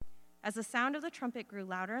As the sound of the trumpet grew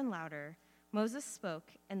louder and louder, Moses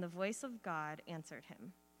spoke, and the voice of God answered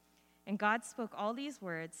him. And God spoke all these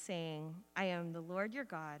words, saying, I am the Lord your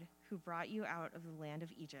God, who brought you out of the land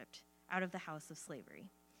of Egypt, out of the house of slavery.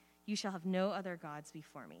 You shall have no other gods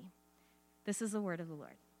before me. This is the word of the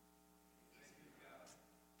Lord.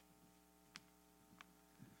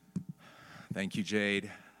 Thank you,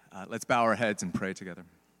 Jade. Let's bow our heads and pray together.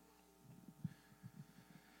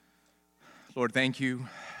 Lord, thank you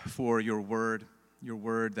for your word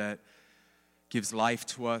that gives life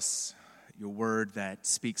to us, your word that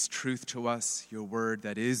speaks truth to us, your word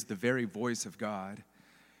that is the very voice of God.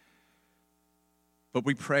 But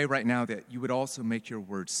we pray right now that you would also make your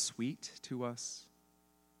word sweet to us,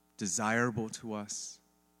 desirable to us.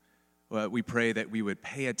 We pray that we would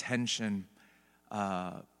pay attention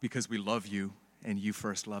because we love you and you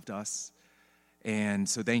first loved us. And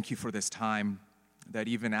so thank you for this time that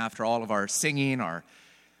even after all of our singing, our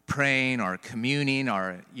praying, our communing,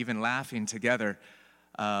 our even laughing together,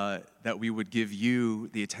 that we would give you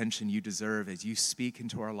the attention you deserve as you speak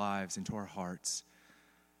into our lives, into our hearts.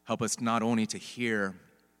 Help us not only to hear,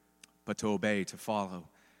 but to obey, to follow,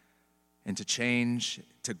 and to change,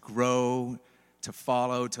 to grow, to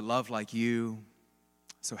follow, to love like you.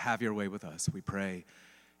 So have your way with us, we pray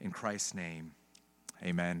in Christ's name.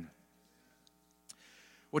 Amen.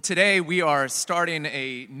 Well, today we are starting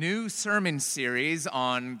a new sermon series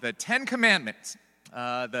on the Ten Commandments,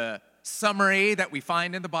 the summary that we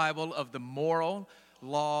find in the Bible of the moral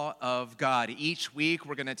law of God. Each week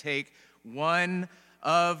we're going to take one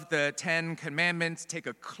of the Ten Commandments, take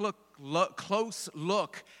a close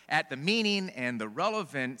look at the meaning and the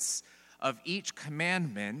relevance of each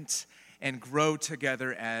commandment, and grow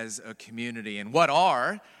together as a community. And what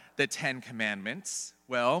are the Ten Commandments?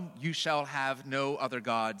 Well, you shall have no other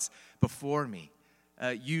gods before me.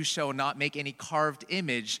 You shall not make any carved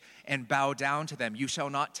image and bow down to them. You shall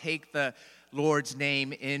not take the Lord's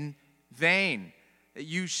name in vain.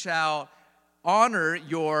 You shall honor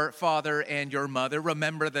your father and your mother.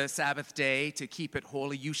 Remember the Sabbath day to keep it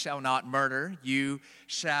holy. You shall not murder. You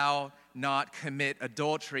shall not commit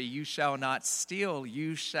adultery. You shall not steal.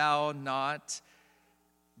 You shall not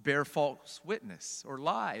bear false witness or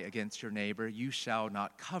lie against your neighbor. You shall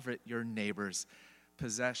not covet your neighbor's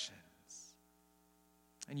possessions.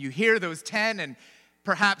 And you hear those 10, and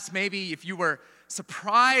perhaps maybe if you were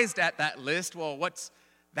surprised at that list, well, what's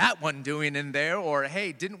that one doing in there? Or,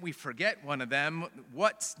 hey, didn't we forget one of them?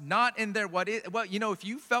 What's not in there? What is? Well, if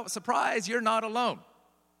you felt surprised, you're not alone.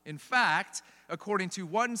 In fact, according to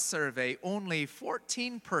one survey, only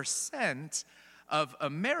 14% of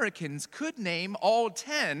Americans could name all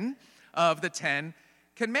 10 of the 10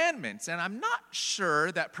 commandments. And I'm not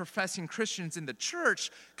sure that professing Christians in the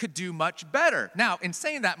church could do much better. Now, in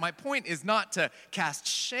saying that, my point is not to cast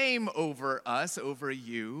shame over us, over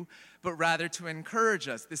you, but rather to encourage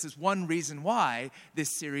us. This is one reason why this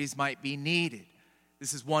series might be needed.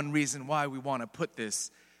 This is one reason why we want to put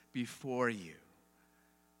this before you.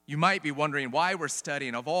 You might be wondering why we're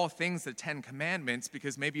studying, of all things, the Ten Commandments,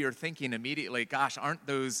 because maybe you're thinking immediately, gosh, aren't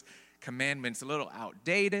those commandments a little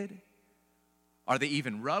outdated? Are they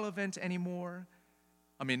even relevant anymore?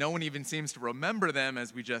 I mean, no one even seems to remember them,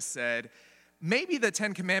 as we just said. Maybe the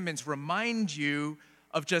Ten Commandments remind you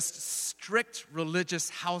of just strict religious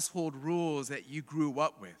household rules that you grew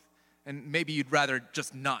up with, and maybe you'd rather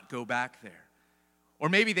just not go back there. Or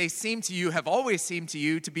maybe they have always seemed to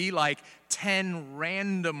you to be like 10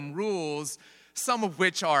 random rules, some of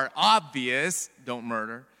which are obvious, don't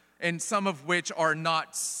murder, and some of which are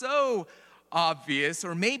not so obvious,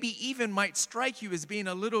 or maybe even might strike you as being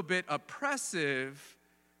a little bit oppressive,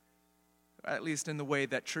 at least in the way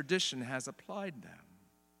that tradition has applied them.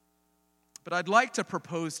 But I'd like to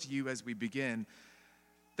propose to you as we begin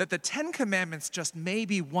that the Ten Commandments just may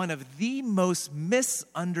be one of the most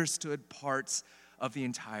misunderstood parts of the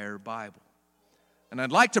entire Bible. And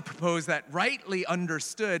I'd like to propose that, rightly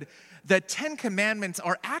understood, the Ten Commandments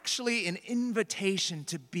are actually an invitation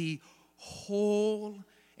to be whole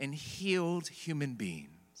and healed human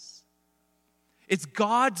beings. It's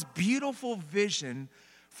God's beautiful vision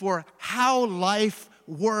for how life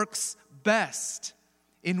works best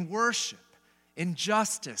in worship, in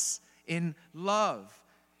justice, in love.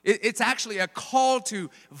 It's actually a call to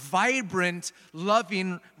vibrant,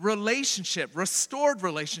 loving relationship, restored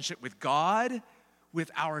relationship with God, with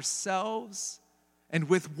ourselves, and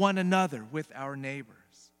with one another, with our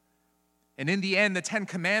neighbors. And in the end, the Ten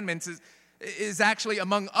Commandments is actually,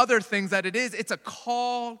 among other things it's a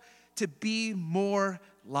call to be more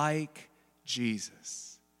like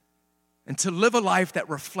Jesus and to live a life that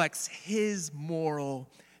reflects his moral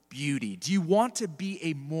beauty? Do you want to be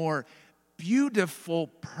a more beautiful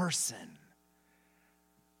person?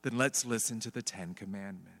 Then let's listen to the 10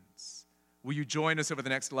 Commandments. Will you join us over the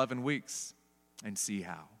next 11 weeks and see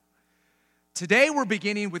how? Today we're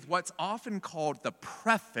beginning with what's often called the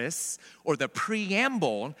preface or the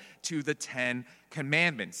preamble to the 10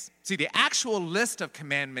 Commandments. See, the actual list of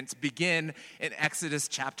commandments begin in Exodus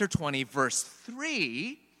chapter 20, verse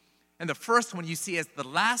 3. And the first one you see as the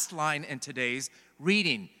last line in today's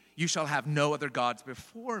reading. You shall have no other gods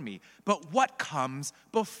before me. But what comes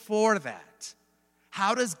before that?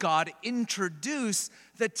 How does God introduce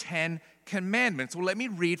the 10 Commandments? Well, let me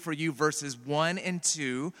read for you verses 1 and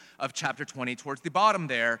 2 of chapter 20 towards the bottom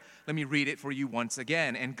there. Let me read it for you once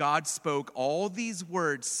again. And God spoke all these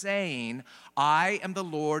words, saying, I am the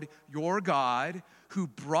Lord your God, who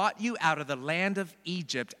brought you out of the land of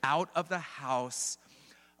Egypt, out of the house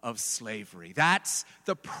of slavery. That's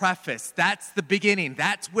the preface. That's the beginning.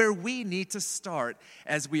 That's where we need to start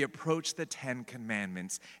as we approach the 10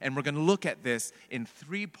 Commandments. And we're going to look at this in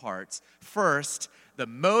 3 parts. First, the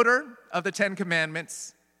motor of the 10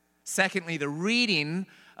 Commandments. Secondly, the reading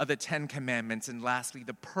of the 10 Commandments. And lastly,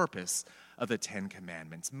 the purpose of the 10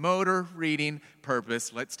 Commandments. Motor, reading,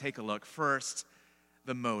 purpose. Let's take a look. First,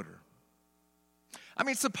 the motor. I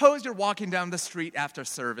mean, suppose you're walking down the street after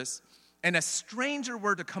service and a stranger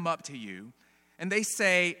were to come up to you and they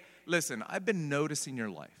say, listen, I've been noticing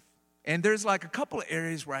your life. And there's like a couple of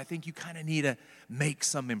areas where I think you kind of need to make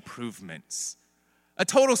some improvements. A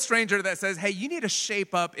total stranger that says, hey, you need to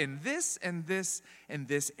shape up in this and this and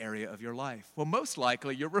this area of your life. Well, most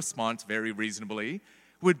likely your response, very reasonably,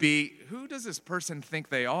 would be, who does this person think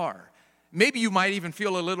they are? Maybe you might even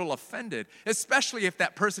feel a little offended, especially if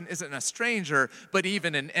that person isn't a stranger, but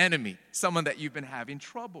even an enemy, someone that you've been having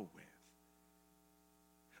trouble with.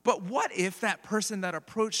 But what if that person that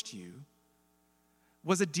approached you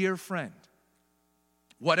was a dear friend?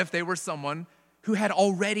 What if they were someone who had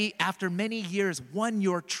already, after many years, won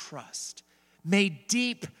your trust, made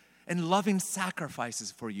deep and loving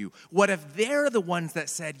sacrifices for you? What if they're the ones that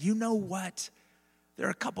said, you know what? There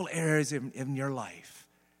are a couple areas in your life.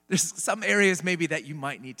 There's some areas maybe that you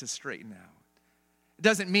might need to straighten out. It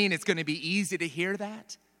doesn't mean it's going to be easy to hear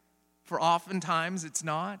that, for oftentimes it's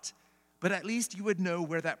not. But at least you would know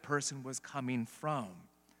where that person was coming from.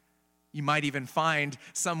 You might even find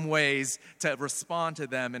some ways to respond to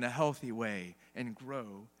them in a healthy way and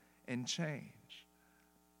grow and change.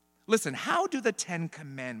 Listen, how do the 10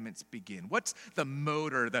 Commandments begin? What's the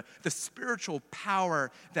motor, the spiritual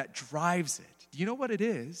power that drives it? Do you know what it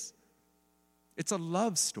is? It's a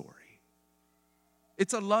love story.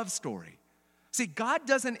 It's a love story. See, God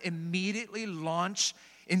doesn't immediately launch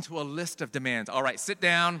into a list of demands. All right, sit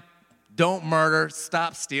down. Don't murder,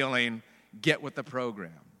 stop stealing, get with the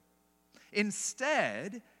program.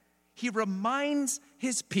 Instead, he reminds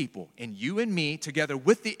his people, and you and me, together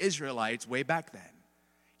with the Israelites way back then,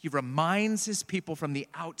 he reminds his people from the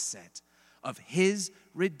outset of his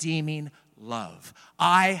redeeming love.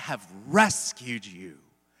 I have rescued you.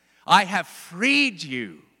 I have freed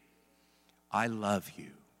you. I love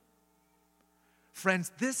you.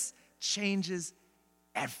 Friends, this changes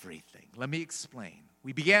everything. Let me explain.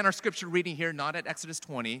 We began our scripture reading here not at Exodus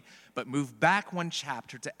 20, but moved back one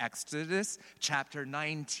chapter to Exodus chapter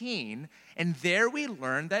 19. And there we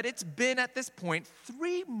learned that it's been at this point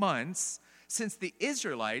 3 months since the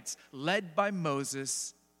Israelites, led by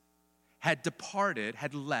Moses, had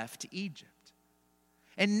left Egypt.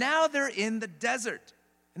 And now they're in the desert,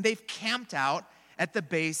 and they've camped out at the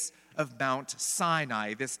base of Mount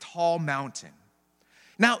Sinai, this tall mountain.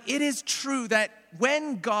 Now, it is true that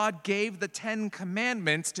when God gave the 10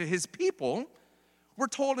 Commandments to his people, we're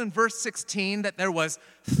told in verse 16 that there was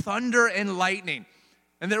thunder and lightning,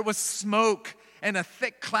 and there was smoke and a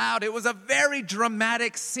thick cloud. It was a very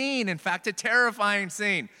dramatic scene, in fact, a terrifying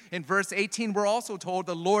scene. In verse 18, we're also told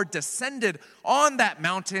the Lord descended on that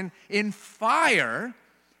mountain in fire,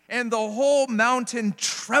 and the whole mountain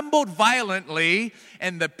trembled violently,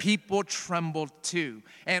 and the people trembled too.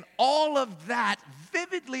 And all of that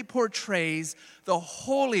vividly portrays the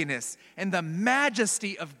holiness and the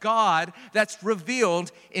majesty of God that's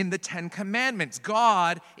revealed in the 10 Commandments.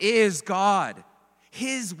 God is God.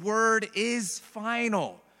 His word is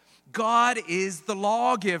final. God is the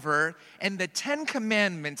lawgiver, and the 10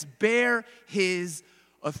 Commandments bear his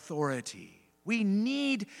authority. We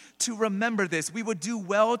need to remember this. We would do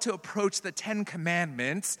well to approach the 10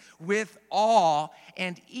 Commandments with awe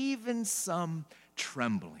and even some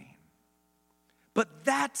trembling. But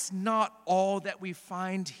that's not all that we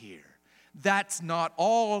find here. That's not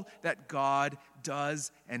all that God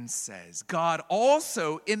does and says. God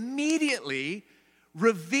also immediately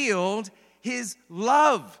revealed his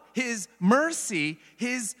love, his mercy,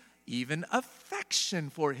 his even affection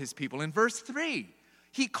for his people. In verse 3,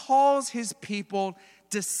 he calls his people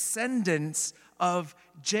descendants of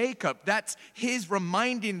Jacob. That's his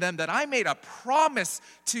reminding them that I made a promise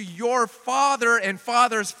to your father and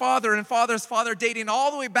father's father and father's father, dating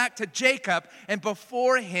all the way back to Jacob, and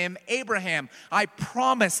before him, Abraham. I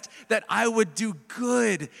promised that I would do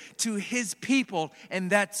good to his people, and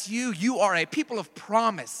that's you. You are a people of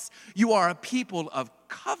promise. You are a people of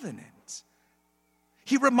covenant.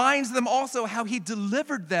 He reminds them also how he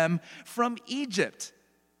delivered them from Egypt,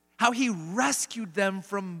 how he rescued them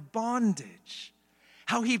from bondage,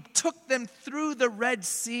 how he took them through the Red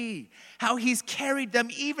Sea, how he's carried them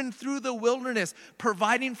even through the wilderness,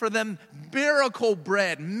 providing for them miracle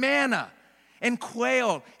bread, manna, and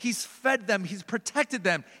quail. He's fed them, he's protected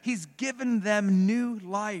them, he's given them new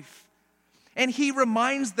life. And he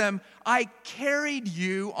reminds them, I carried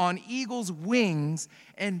you on eagle's wings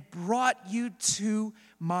and brought you to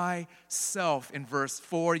myself, in verse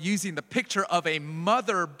 4, using the picture of a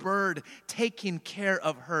mother bird taking care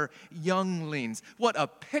of her younglings. What a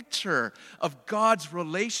picture of God's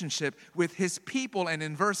relationship with his people. And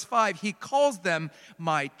in verse 5, he calls them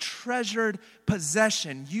my treasured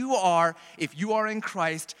possession. You are, if you are in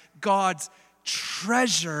Christ, God's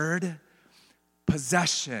treasured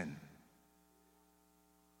possession.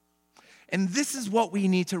 And this is what we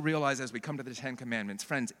need to realize as we come to the Ten Commandments.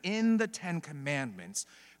 Friends, in the Ten Commandments,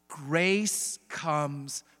 grace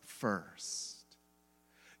comes first.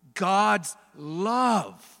 God's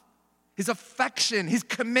love, his affection, his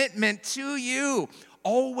commitment to you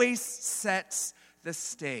always sets the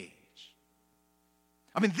stage.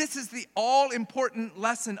 I mean, this is the all-important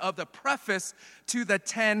lesson of the preface to the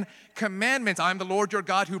Ten Commandments. I'm the Lord your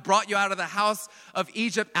God who brought you out of the house of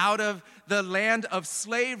Egypt, out of the land of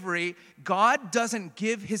slavery. God doesn't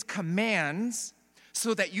give his commands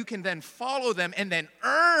so that you can then follow them and then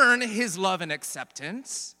earn his love and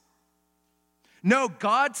acceptance. No,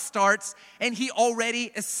 God starts and he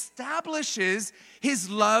already establishes his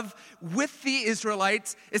love with the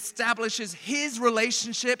Israelites, establishes his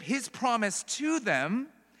relationship, his promise to them.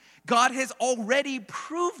 God has already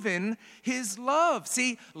proven his love.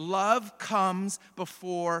 See, love comes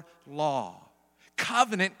before law.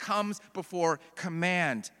 Covenant comes before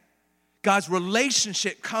command. God's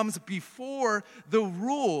relationship comes before the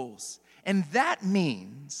rules. And that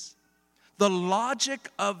means the logic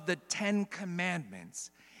of the Ten Commandments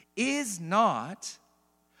is not,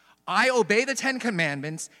 I obey the Ten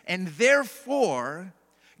Commandments and therefore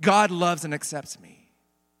God loves and accepts me.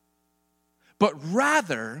 But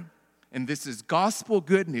rather, and this is gospel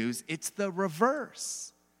good news, it's the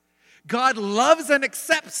reverse. God loves and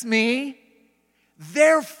accepts me,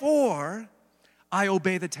 therefore I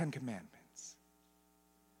obey the Ten Commandments.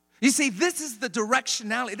 You see, this is the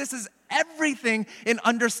directionality. This is everything in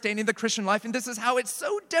understanding the Christian life, and this is how it's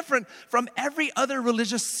so different from every other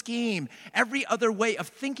religious scheme, every other way of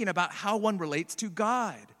thinking about how one relates to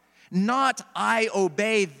God. Not I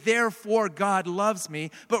obey, therefore God loves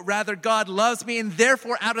me, but rather God loves me, and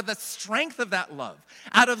therefore out of the strength of that love,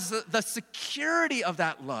 out of the security of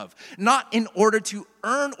that love, not in order to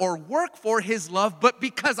earn or work for his love, but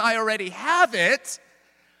because I already have it,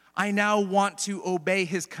 I now want to obey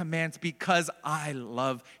his commands because I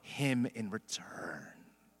love him in return.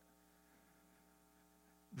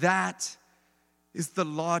 That is the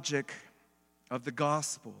logic of the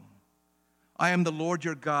gospel. I am the Lord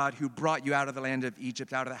your God who brought you out of the land of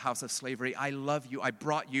Egypt, out of the house of slavery. I love you. I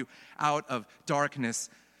brought you out of darkness.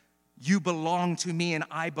 You belong to me and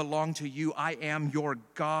I belong to you. I am your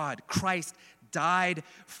God. Christ died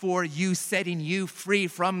for you, setting you free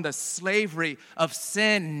from the slavery of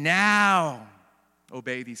sin. Now,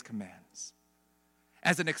 obey these commands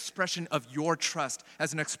as an expression of your trust,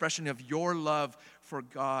 as an expression of your love for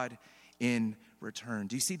God in return.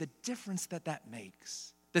 Do you see the difference that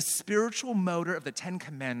makes? The spiritual motor of the Ten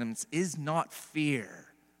Commandments is not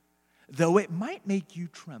fear, though it might make you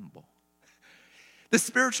tremble. The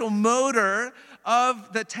spiritual motor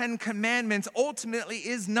of the Ten Commandments ultimately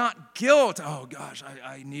is not guilt. Oh gosh,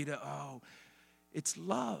 I need it. Oh, it's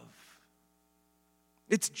love.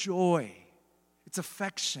 It's joy. It's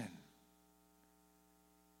affection.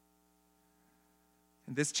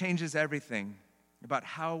 And this changes everything about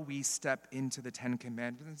how we step into the Ten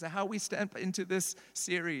Commandments and how we step into this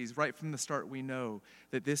series. Right from the start, we know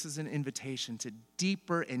that this is an invitation to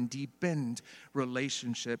deeper and deepened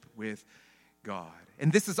relationship with God.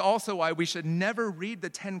 And this is also why we should never read the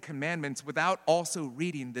Ten Commandments without also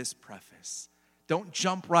reading this preface. Don't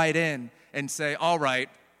jump right in and say, all right,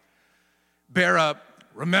 bear up,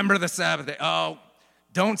 remember the Sabbath day. Oh,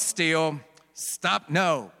 don't steal, stop.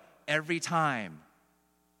 No, every time,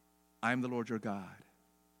 I'm the Lord your God.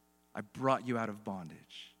 I brought you out of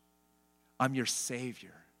bondage. I'm your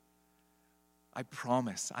Savior. I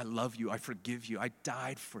promise, I love you, I forgive you, I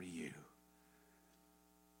died for you.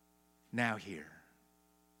 Now here,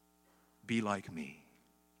 be like me.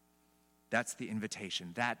 That's the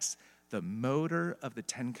invitation. That's the motor of the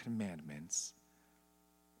 10 Commandments.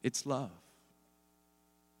 It's love.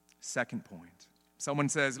 Second point. Someone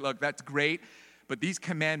says, look, that's great, but these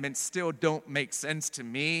commandments still don't make sense to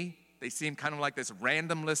me. They seem kind of like this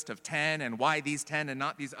random list of 10, and why these 10 and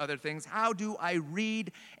not these other things? How do I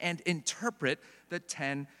read and interpret the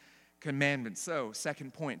 10 Commandments? So,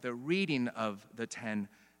 second point, the reading of the 10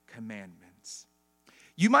 Commandments.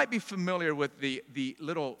 You might be familiar with the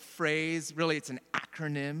little phrase, really it's an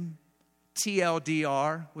acronym,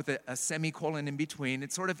 TLDR, with a semicolon in between.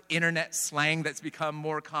 It's sort of internet slang that's become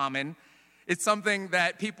more common. It's something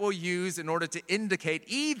that people use in order to indicate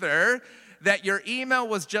either that your email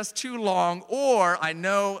was just too long, or I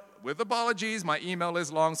know, with apologies, my email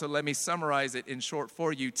is long, so let me summarize it in short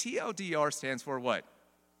for you. TLDR stands for what?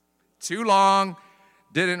 Too long,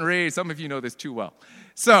 didn't read. Some of you know this too well.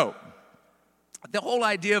 So, the whole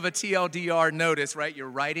idea of a TLDR, notice, right? You're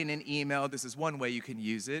writing an email. This is one way you can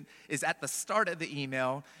use it, is at the start of the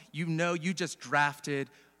email, you know you just drafted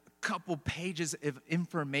couple pages of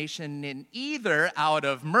information, in either out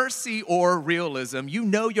of mercy or realism. You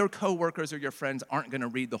know your coworkers or your friends aren't going to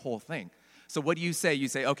read the whole thing. So what do? You say,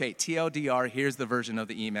 okay, TLDR, here's the version of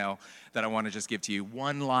the email that I want to just give to you.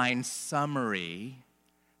 One-line summary.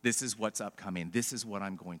 This is what's upcoming. This is what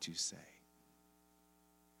I'm going to say.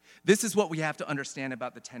 This is what we have to understand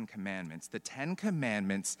about the 10 Commandments. The 10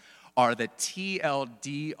 Commandments are the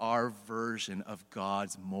TLDR version of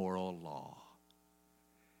God's moral law.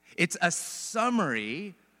 It's a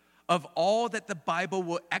summary of all that the Bible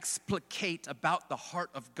will explicate about the heart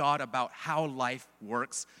of God, about how life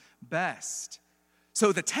works best.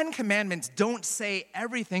 So the 10 Commandments don't say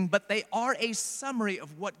everything, but they are a summary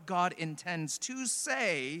of what God intends to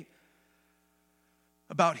say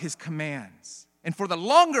about his commands. And for the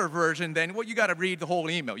longer version, then, well, you got to read the whole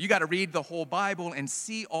email. You got to read the whole Bible and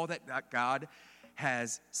see all that God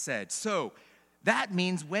has said. So that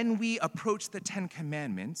means when we approach the 10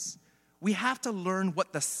 Commandments, we have to learn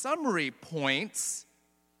what the summary points,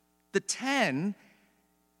 the 10,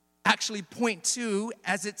 actually point to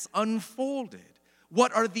as it's unfolded.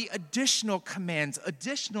 What are the additional commands,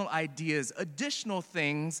 additional ideas, additional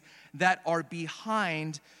things that are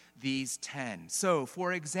behind these 10? So,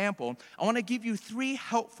 for example, I want to give you 3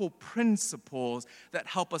 helpful principles that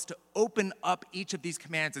help us to open up each of these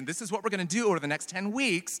commands. And this is what we're going to do over the next 10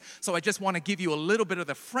 weeks. So I just want to give you a little bit of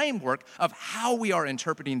the framework of how we are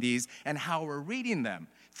interpreting these and how we're reading them.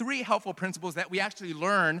 3 helpful principles that we actually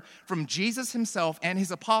learn from Jesus himself and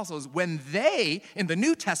his apostles when they, in the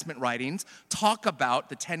New Testament writings, talk about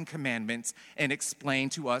the 10 Commandments and explain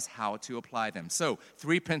to us how to apply them. So,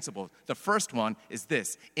 3 principles. The first one is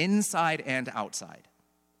this: inside and outside.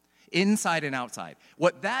 Inside and outside.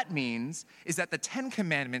 What that means is that the 10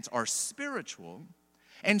 Commandments are spiritual,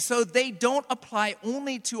 and so they don't apply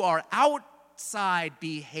only to our outside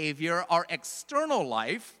behavior, our external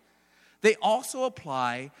life. They also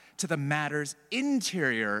apply to the matters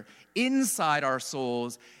interior, inside our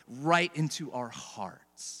souls, right into our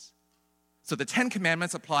hearts. So the 10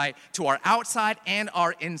 Commandments apply to our outside and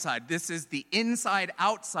our inside. This is the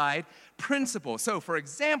inside-outside principle. So, for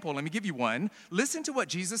example, let me give you one. Listen to what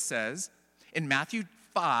Jesus says in Matthew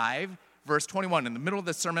 5, verse 21, in the middle of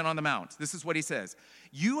the Sermon on the Mount. This is what he says.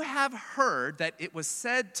 You have heard that it was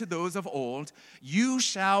said to those of old, you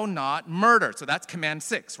shall not murder. So that's command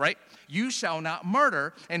 6, right? You shall not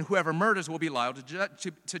murder, and whoever murders will be liable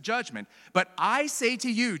to judgment. But I say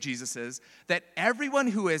to you, Jesus says, that everyone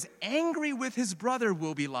who is angry with his brother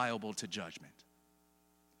will be liable to judgment.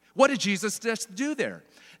 What did Jesus just do there?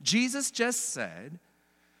 Jesus just said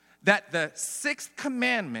that the 6th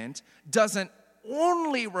commandment doesn't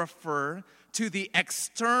only refer to the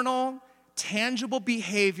external, tangible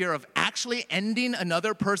behavior of actually ending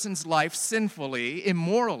another person's life sinfully,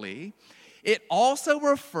 immorally. It also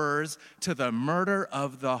refers to the murder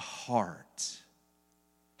of the heart.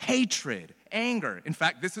 Hatred, anger. In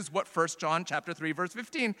fact, this is what 1 John chapter 3, verse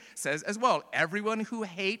 15 says as well. Everyone who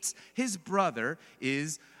hates his brother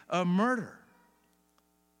is a murderer.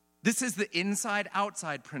 This is the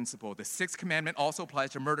inside-outside principle. The 6th commandment also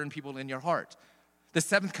applies to murdering people in your heart. The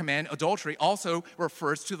 7th command, adultery, also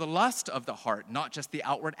refers to the lust of the heart, not just the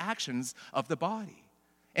outward actions of the body.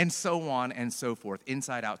 and so on and so forth,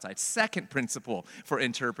 inside, outside. Second principle for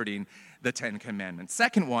interpreting the Ten Commandments.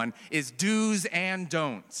 Second one is do's and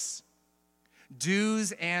don'ts.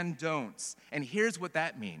 Do's and don'ts. And here's what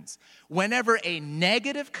that means. Whenever a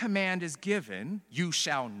negative command is given, you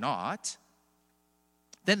shall not,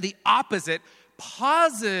 then the opposite,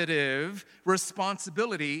 positive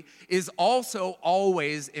responsibility is also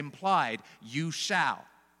always implied. You shall.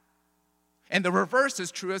 And the reverse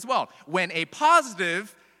is true as well. When a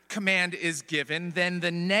positive command is given, then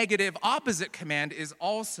the negative opposite command is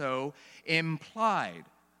also implied.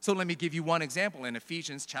 So let me give you one example. In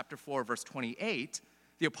Ephesians chapter 4, verse 28,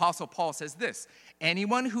 the Apostle Paul says this: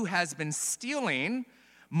 anyone who has been stealing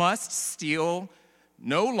must steal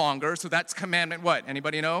no longer. So that's commandment what?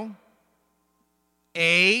 Anybody know?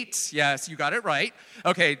 8. Yes, you got it right.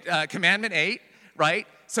 Okay, commandment 8, right?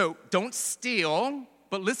 So don't steal,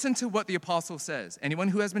 but listen to what the apostle says. Anyone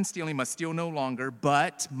who has been stealing must steal no longer,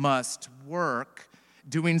 but must work,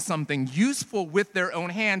 doing something useful with their own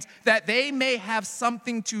hands, that they may have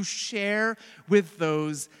something to share with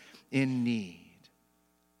those in need.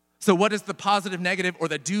 So what does the positive, negative, or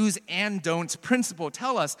the do's and don'ts principle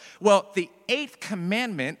tell us? Well, the 8th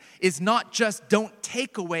commandment is not just don't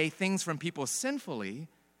take away things from people sinfully.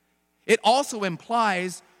 It also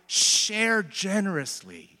implies share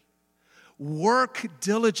generously, work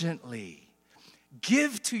diligently,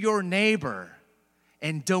 give to your neighbor,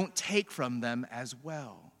 and don't take from them as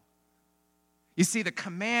well. You see, the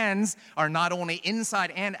commands are not only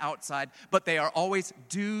inside and outside, but they are always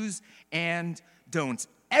do's and don'ts.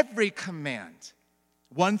 Every command,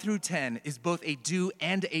 1 through 10, is both a do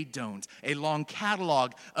and a don't, a long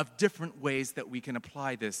catalog of different ways that we can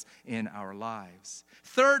apply this in our lives.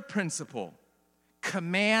 Third principle,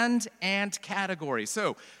 command and category.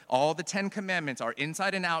 So all the 10 commandments are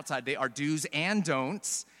inside and outside. They are do's and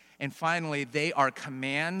don'ts. And finally, they are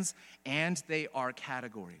commands and they are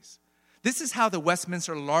categories. This is how the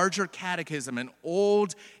Westminster Larger Catechism, an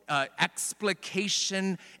old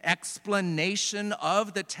explanation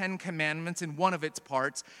of the 10 Commandments in one of its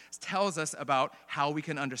parts, tells us about how we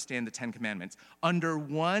can understand the 10 Commandments. Under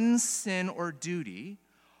one sin or duty,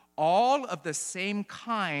 all of the same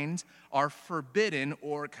kind are forbidden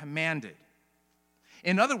or commanded.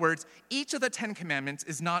 In other words, each of the 10 Commandments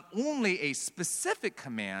is not only a specific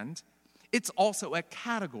command, it's also a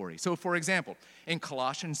category. So, for example, in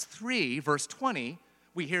Colossians 3, verse 20,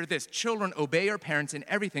 we hear this: children, obey your parents in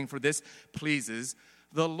everything, for this pleases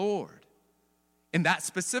the Lord. And that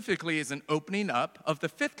specifically is an opening up of the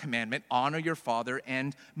 5th commandment: honor your father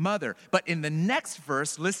and mother. But in the next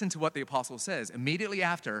verse, listen to what the apostle says. Immediately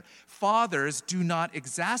after, fathers, do not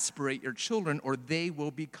exasperate your children, or they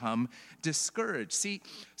will become discouraged. See,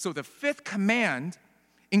 so the 5th command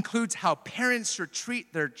includes how parents should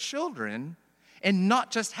treat their children, and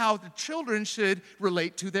not just how the children should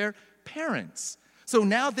relate to their parents. So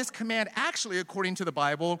now this command actually, according to the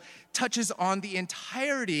Bible, touches on the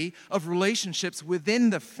entirety of relationships within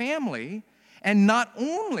the family. And not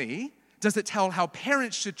only does it tell how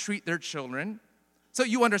parents should treat their children, so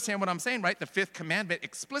you understand what I'm saying, right? The 5th commandment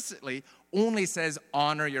explicitly only says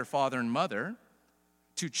honor your father and mother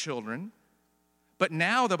to children. But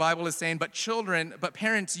now the Bible is saying, but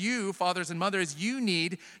parents, you, fathers and mothers, you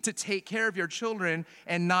need to take care of your children,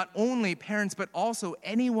 and not only parents, but also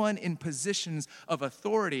anyone in positions of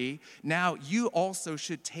authority. Now you also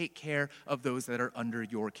should take care of those that are under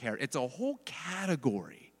your care. It's a whole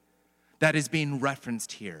category that is being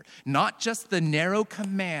referenced here. Not just the narrow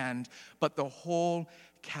command, but the whole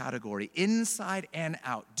category, inside and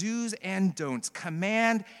out, do's and don'ts,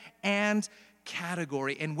 command and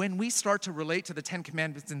category. And when we start to relate to the 10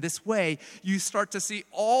 Commandments in this way, you start to see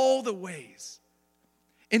all the ways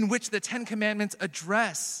in which the 10 Commandments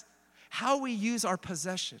address how we use our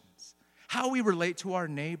possessions, how we relate to our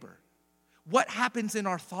neighbor, what happens in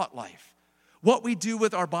our thought life, what we do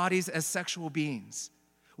with our bodies as sexual beings,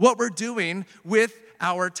 what we're doing with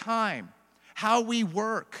our time, how we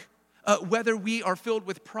work, whether we are filled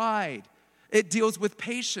with pride. It deals with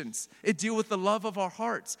patience. It deals with the love of our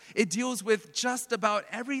hearts. It deals with just about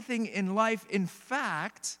everything in life. In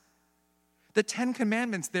fact, the 10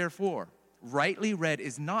 Commandments, therefore, rightly read,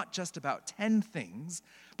 is not just about 10 things,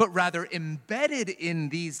 but rather embedded in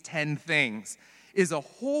these 10 things is a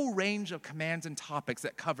whole range of commands and topics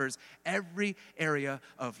that covers every area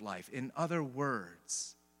of life. In other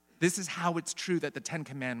words, this is how it's true that the 10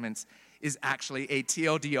 Commandments is actually a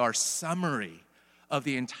TLDR summary of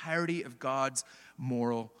the entirety of God's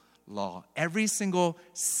moral law. Every single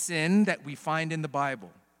sin that we find in the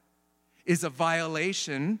Bible is a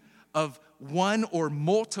violation of one or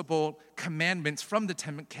multiple commandments from the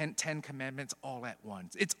Ten Commandments all at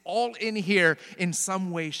once. It's all in here in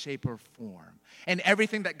some way, shape, or form. And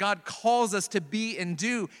everything that God calls us to be and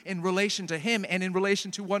do in relation to Him and in relation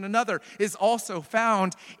to one another is also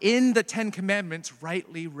found in the Ten Commandments,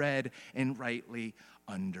 rightly read and rightly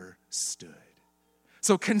understood.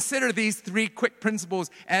 So consider these three quick principles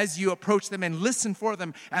as you approach them and listen for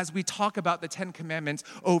them as we talk about the Ten Commandments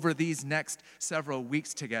over these next several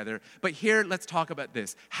weeks together. But here, let's talk about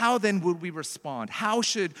this. How then would we respond? How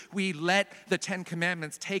should we let the Ten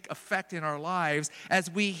Commandments take effect in our lives as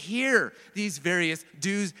we hear these various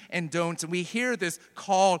do's and don'ts, and we hear this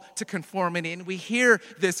call to conformity, and we hear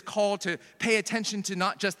this call to pay attention to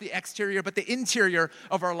not just the exterior, but the interior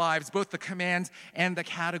of our lives, both the commands and the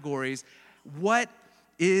categories? What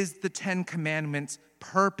is the Ten Commandments'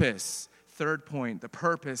 purpose? Third point, the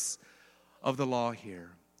purpose of the law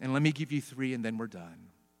here. And let me give you three and then we're done.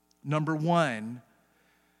 Number one,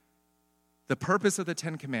 the purpose of the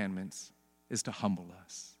Ten Commandments is to humble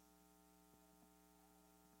us.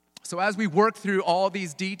 So as we work through all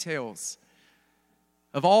these details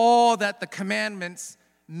of all that the commandments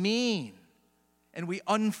mean, and we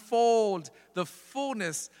unfold the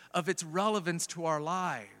fullness of its relevance to our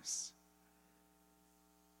lives,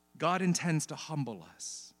 God intends to humble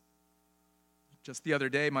us. Just the other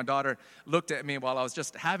day, my daughter looked at me while I was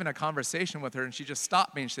just having a conversation with her, and she just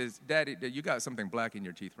stopped me and she says, "Daddy, you got something black in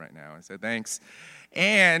your teeth right now." I said, "Thanks."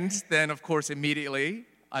 And then, of course, immediately,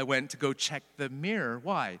 I went to go check the mirror.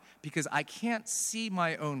 Why? Because I can't see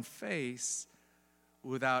my own face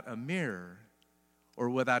without a mirror or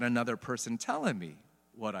without another person telling me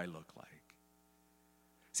what I look like.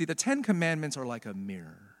 See, the Ten Commandments are like a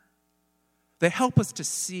mirror. They help us to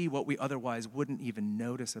see what we otherwise wouldn't even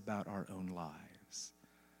notice about our own lives.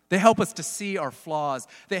 They help us to see our flaws.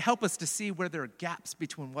 They help us to see where there are gaps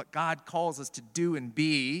between what God calls us to do and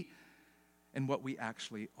be and what we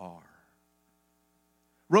actually are.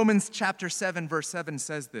 Romans chapter 7, verse 7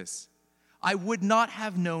 says this: "I would not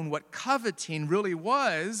have known what coveting really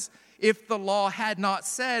was if the law had not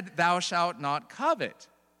said, 'Thou shalt not covet.'"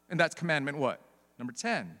 And that's commandment what? Number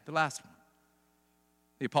 10, the last one.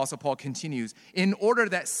 The Apostle Paul continues, "In order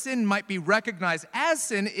that sin might be recognized as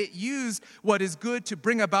sin, it used what is good to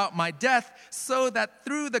bring about my death, so that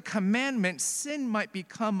through the commandment, sin might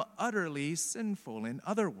become utterly sinful." In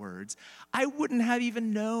other words, I wouldn't have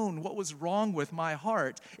even known what was wrong with my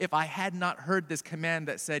heart if I had not heard this command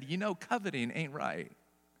that said, coveting ain't right.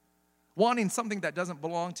 Wanting something that doesn't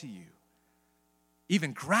belong to you.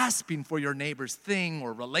 Even grasping for your neighbor's thing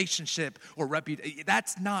or relationship or reputation,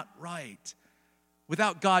 that's not right.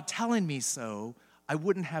 Without God telling me so, I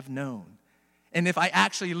wouldn't have known. And if I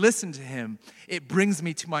actually listen to Him, it brings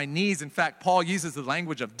me to my knees. In fact, Paul uses the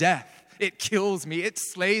language of death. It kills me. It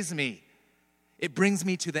slays me. It brings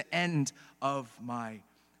me to the end of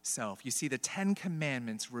myself. You see, the Ten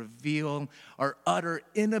Commandments reveal our utter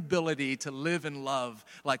inability to live and love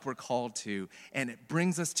like we're called to. And it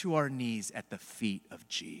brings us to our knees at the feet of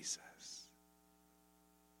Jesus.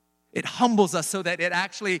 It humbles us so that it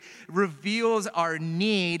actually reveals our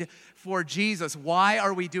need for Jesus. Why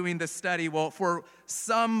are we doing this study? Well, for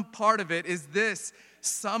some part of it is this: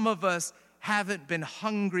 some of us haven't been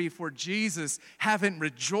hungry for Jesus, haven't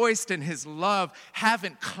rejoiced in His love,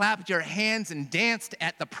 haven't clapped your hands and danced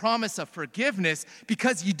at the promise of forgiveness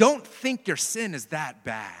because you don't think your sin is that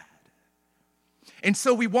bad. And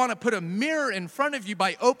so we want to put a mirror in front of you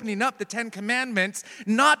by opening up the Ten Commandments,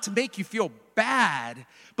 not to make you feel bad,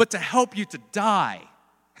 but to help you to die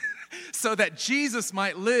so that Jesus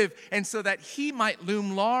might live and so that He might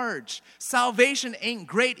loom large. Salvation ain't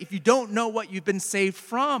great if you don't know what you've been saved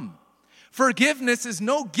from. Forgiveness is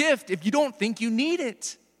no gift if you don't think you need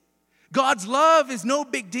it. God's love is no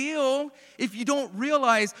big deal if you don't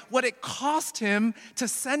realize what it cost Him to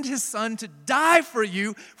send His Son to die for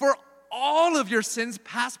you for all of your sins,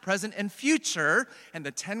 past, present, and future. And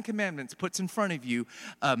the Ten Commandments puts in front of you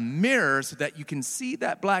a mirror so that you can see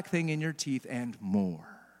that black thing in your teeth and more.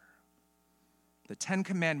 The Ten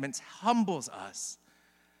Commandments humbles us,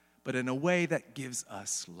 but in a way that gives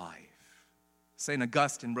us life. St.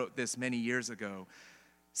 Augustine wrote this many years ago,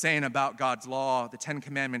 saying about God's law, the Ten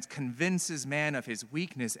Commandments convinces man of his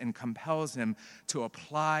weakness and compels him to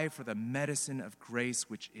apply for the medicine of grace,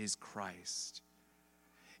 which is Christ.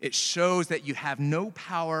 It shows that you have no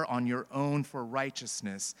power on your own for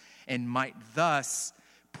righteousness and might thus,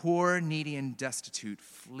 poor, needy, and destitute,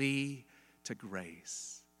 flee to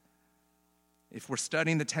grace. If we're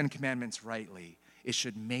studying the Ten Commandments rightly, it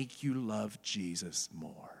should make you love Jesus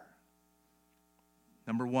more.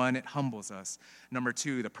 Number one, it humbles us. Number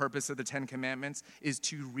two, the purpose of the Ten Commandments is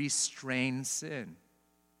to restrain sin.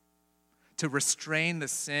 To restrain the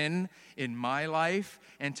sin in my life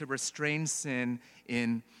and to restrain sin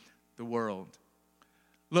in the world.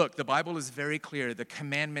 Look, the Bible is very clear. The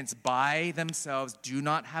commandments by themselves do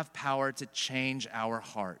not have power to change our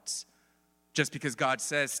hearts. Just because God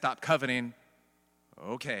says, stop coveting,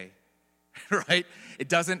 okay, right? It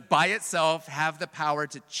doesn't by itself have the power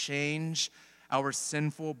to change our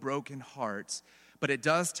sinful, broken hearts, but it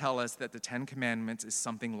does tell us that the Ten Commandments is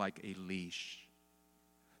something like a leash.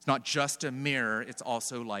 It's not just a mirror, it's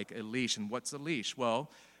also like a leash. And what's a leash? Well,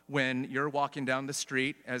 when you're walking down the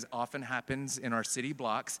street, as often happens in our city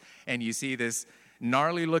blocks, and you see this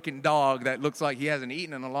gnarly-looking dog that looks like he hasn't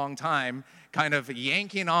eaten in a long time, kind of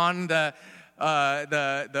yanking on the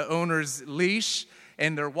owner's leash,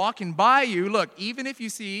 and they're walking by you, look, even if you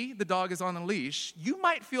see the dog is on a leash, you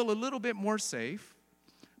might feel a little bit more safe,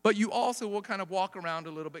 but you also will kind of walk around a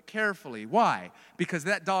little bit carefully. Why? Because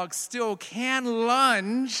that dog still can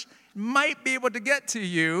lunge, might be able to get to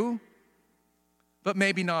you, but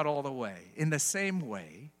maybe not all the way. In the same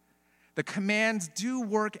way, the commands do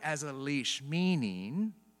work as a leash,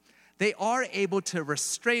 meaning they are able to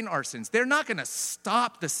restrain our sins. They're not going to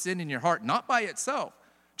stop the sin in your heart, not by itself.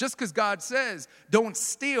 Just because God says, don't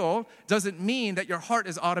steal, doesn't mean that your heart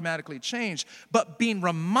is automatically changed. But being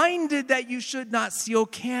reminded that you should not steal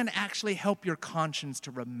can actually help your conscience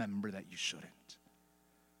to remember that you shouldn't.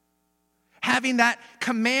 Having that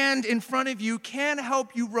command in front of you can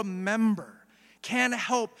help you remember, can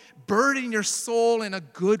help burden your soul in a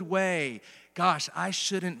good way. Gosh, I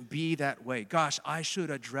shouldn't be that way. Gosh, I should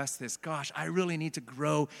address this. Gosh, I really need to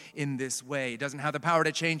grow in this way. It doesn't have the power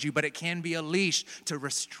to change you, but it can be a leash to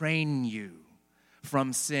restrain you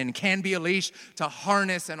from sin. It can be a leash to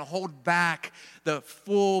harness and hold back the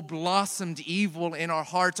full blossomed evil in our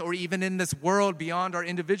hearts or even in this world beyond our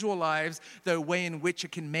individual lives, the way in which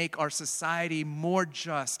it can make our society more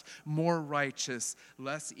just, more righteous,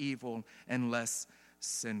 less evil, and less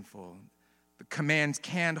sinful. The commands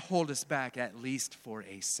can hold us back at least for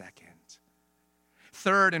a second.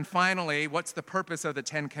 Third and finally, what's the purpose of the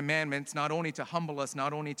Ten Commandments? Not only to humble us,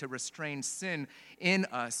 not only to restrain sin in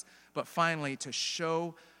us, but finally to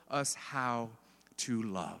show us how to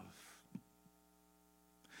love.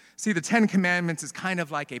 See, the Ten Commandments is kind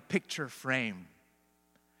of like a picture frame.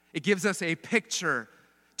 It gives us a picture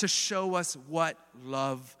to show us what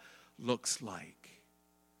love looks like.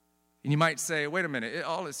 And you might say, wait a minute,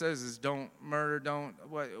 all it says is don't murder,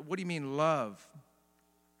 what do you mean love?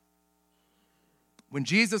 When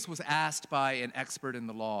Jesus was asked by an expert in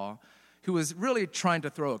the law, who was really trying to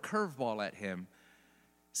throw a curveball at him,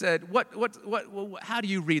 said, how do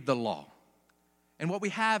you read the law? And what we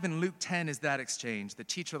have in Luke 10 is that exchange. The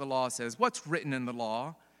teacher of the law says, what's written in the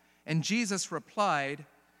law? And Jesus replied,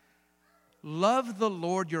 love the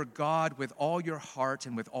Lord your God with all your heart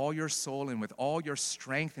and with all your soul and with all your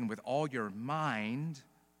strength and with all your mind,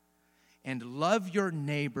 and love your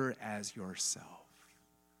neighbor as yourself.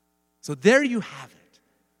 So there you have it.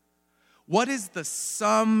 What is the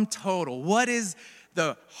sum total? What is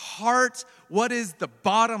the heart? What is the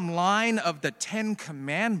bottom line of the Ten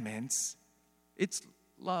Commandments? It's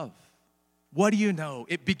love. What do you know?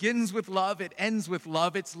 It begins with love. It ends with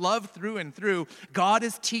love. It's love through and through. God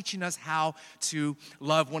is teaching us how to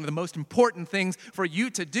love. One of the most important things for you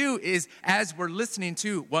to do is, as we're listening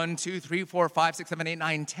to 1, 2, 3, 4, 5, 6, 7, 8,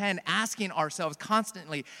 9, 10, asking ourselves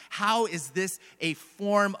constantly, how is this a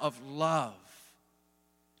form of love?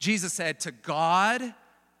 Jesus said to God,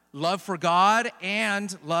 love for God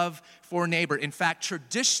and love for neighbor. In fact,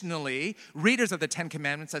 traditionally, readers of the Ten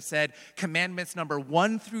Commandments have said commandments number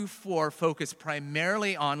 1 through 4 focus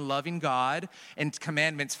primarily on loving God, and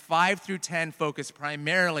commandments 5 through 10 focus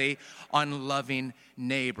primarily on loving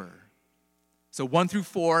neighbor. So 1 through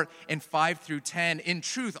 4 and 5 through 10, in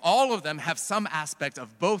truth, all of them have some aspect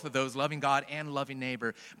of both of those, loving God and loving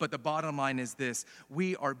neighbor. But the bottom line is this: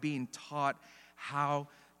 we are being taught how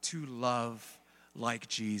to love like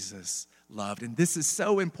Jesus loved. And this is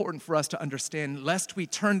so important for us to understand, lest we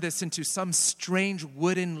turn this into some strange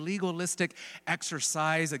wooden legalistic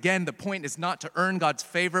exercise. Again, the point is not to earn God's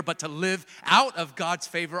favor, but to live out of God's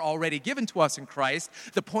favor already given to us in Christ.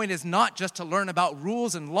 The point is not just to learn about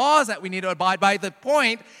rules and laws that we need to abide by. The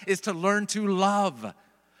point is to learn to love.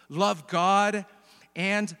 Love God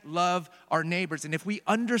and love our neighbors. And if we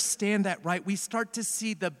understand that right, we start to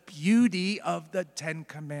see the beauty of the Ten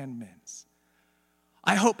Commandments.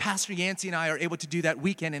 I hope Pastor Yancey and I are able to do that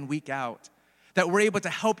week in and week out. that we're able to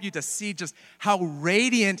help you to see just how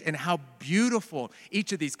radiant and how beautiful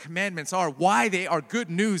each of these commandments are, why they are good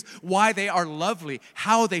news, why they are lovely,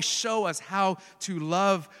 how they show us how to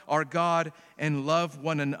love our God and love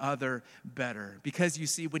one another better. Because you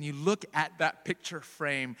see, when you look at that picture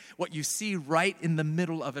frame, what you see right in the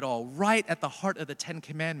middle of it all, right at the heart of the 10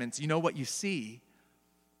 Commandments, you know what you see?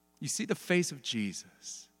 You see the face of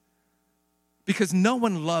Jesus. Because no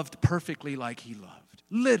one loved perfectly like he loved,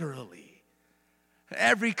 literally.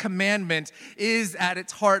 Every commandment is at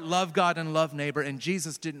its heart, love God and love neighbor, and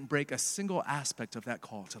Jesus didn't break a single aspect of that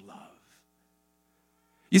call to love.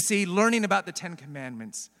 You see, learning about the 10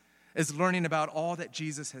 Commandments is learning about all that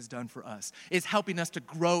Jesus has done for us. It's helping us to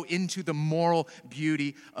grow into the moral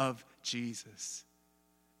beauty of Jesus.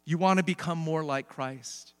 You want to become more like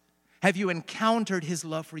Christ? Have you encountered his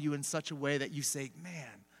love for you in such a way that you say, man,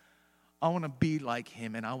 I want to be like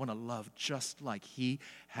him and I want to love just like he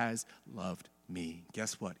has loved me?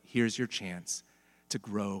 Guess what? Here's your chance to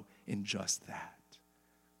grow in just that.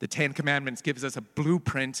 The 10 Commandments gives us a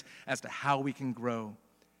blueprint as to how we can grow.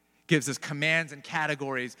 Gives us commands and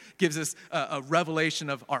categories. Gives us a revelation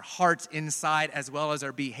of our hearts inside as well as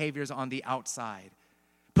our behaviors on the outside.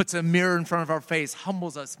 Puts a mirror in front of our face,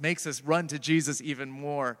 humbles us, makes us run to Jesus even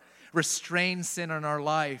more. Restrains sin in our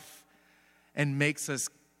life and makes us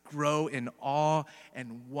grow in awe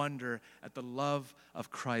and wonder at the love of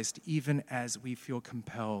Christ, even as we feel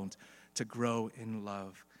compelled to grow in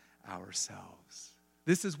love ourselves.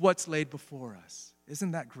 This is what's laid before us.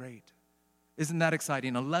 Isn't that great? Isn't that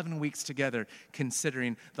exciting? 11 weeks together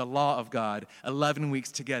considering the law of God, 11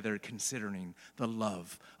 weeks together considering the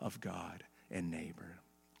love of God and neighbor.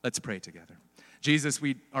 Let's pray together. Jesus,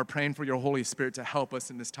 we are praying for your Holy Spirit to help us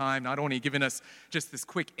in this time, not only giving us just this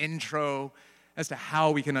quick intro as to how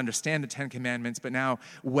we can understand the 10 Commandments, but now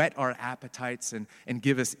whet our appetites and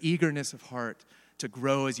give us eagerness of heart to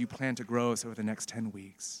grow as you plan to grow us over the next 10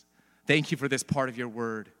 weeks. Thank you for this part of your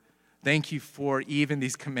word. Thank you for even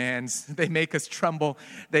these commands. They make us tremble.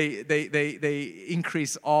 They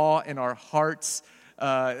increase awe in our hearts.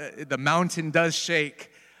 The mountain does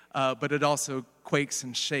shake, but it also quakes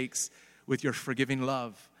and shakes with your forgiving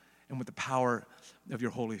love and with the power of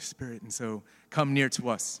your Holy Spirit. And so come near to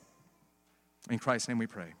us. In Christ's name we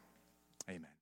pray. Amen.